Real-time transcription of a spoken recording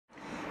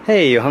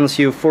Hey, Johannes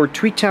here for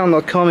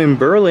tweettown.com in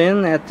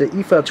Berlin at the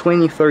IFA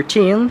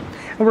 2013,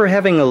 and we're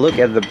having a look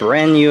at the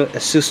brand new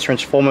ASUS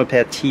Transformer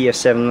Pad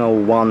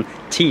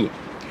TF701T.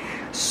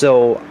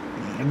 So,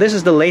 this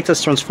is the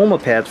latest transformer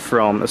pad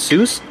from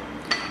ASUS.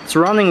 It's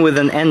running with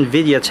an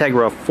NVIDIA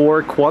Tegra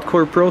 4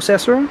 quad-core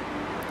processor,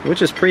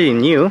 which is pretty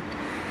new.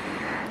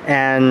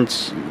 And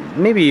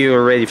maybe you're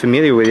already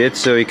familiar with it,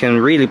 so you can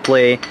really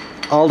play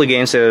all the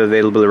games that are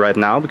available right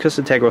now, because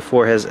the Tegra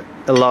 4 has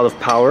a lot of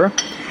power.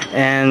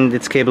 And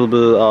it's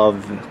capable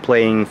of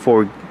playing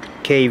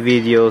 4K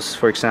videos,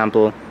 for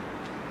example,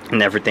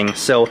 and everything.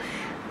 So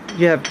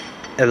you have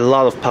a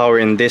lot of power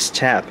in this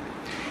tab.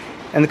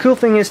 And the cool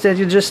thing is that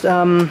you just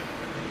that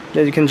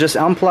you can just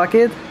unplug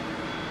it,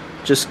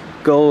 just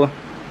go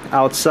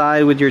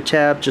outside with your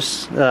tab,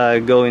 just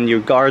go in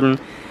your garden,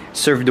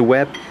 surf the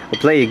web, or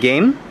play a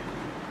game.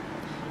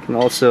 You can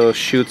also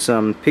shoot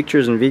some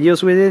pictures and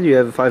videos with it. You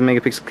have a 5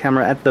 megapixel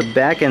camera at the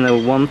back and a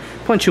 1.2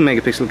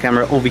 megapixel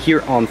camera over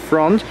here on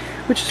front,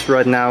 which is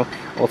right now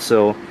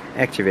also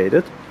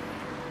activated.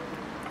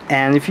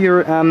 And if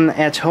you're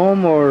at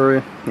home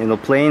or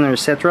playing or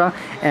etc.,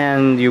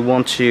 and you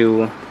want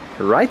to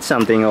write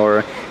something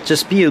or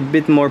just be a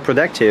bit more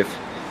productive,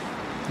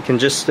 you can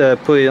just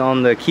put it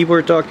on the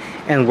keyboard dock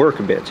and work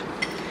a bit.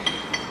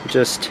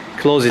 Just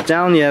close it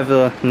down. You have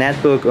a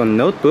netbook or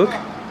notebook.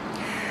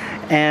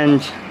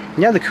 And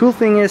yeah, the cool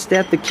thing is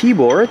that the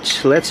keyboard,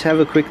 let's have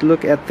a quick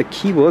look at the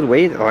keyboard.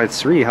 Wait, oh,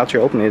 it's really hard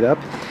to open it up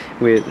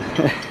with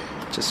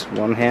just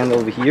one hand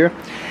over here.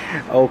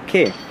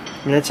 Okay,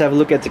 let's have a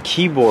look at the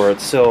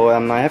keyboard. So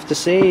I have to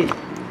say,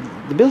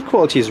 the build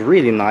quality is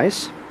really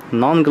nice.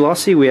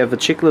 Non-glossy. We have a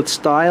chiclet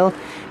style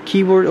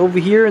keyboard over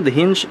here. The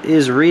hinge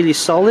is really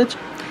solid.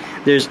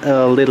 There's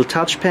a little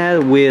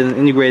touchpad with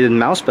integrated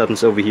mouse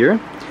buttons over here.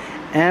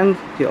 And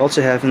you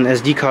also have an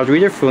SD card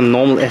reader for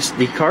normal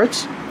SD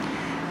cards.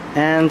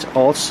 And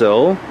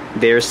also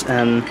there's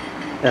an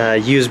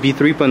USB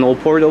 3.0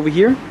 port over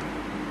here,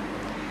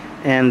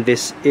 and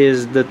this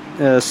is the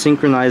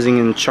synchronizing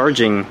and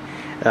charging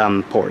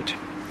port.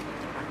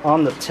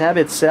 On the tab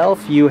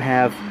itself you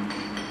have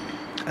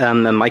a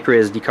micro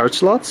SD card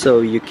slot, so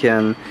you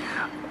can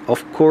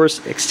of course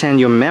extend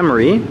your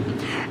memory,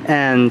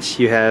 and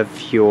you have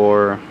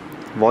your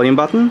volume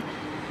button,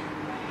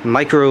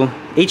 micro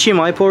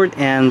HDMI port,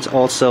 and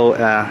also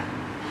a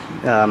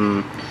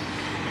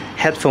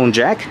headphone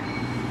jack.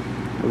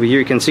 Over here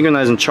you can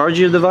synchronize and charge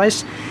your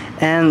device,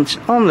 and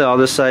on the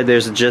other side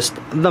there's just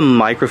the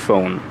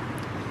microphone.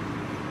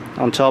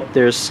 On top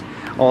there's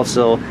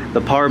also the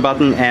power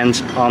button, and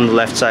on the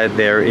left side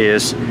there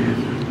is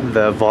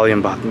the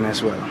volume button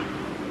as well.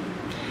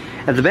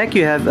 At the back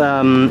you have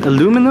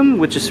aluminum,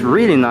 which is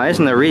really nice,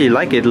 and I really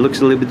like it. It looks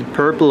a little bit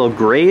purple or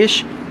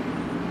grayish.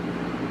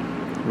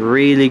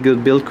 Really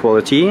good build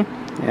quality.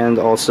 And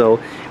also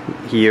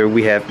here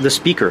we have the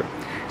speaker.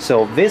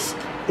 So this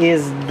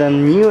is the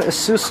new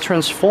ASUS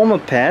Transformer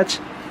Pad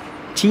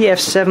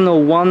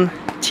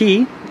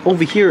TF701T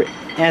over here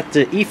at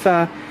the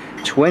IFA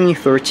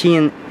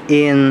 2013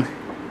 in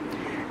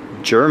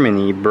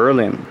Germany,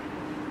 Berlin.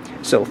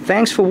 So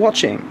thanks for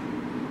watching.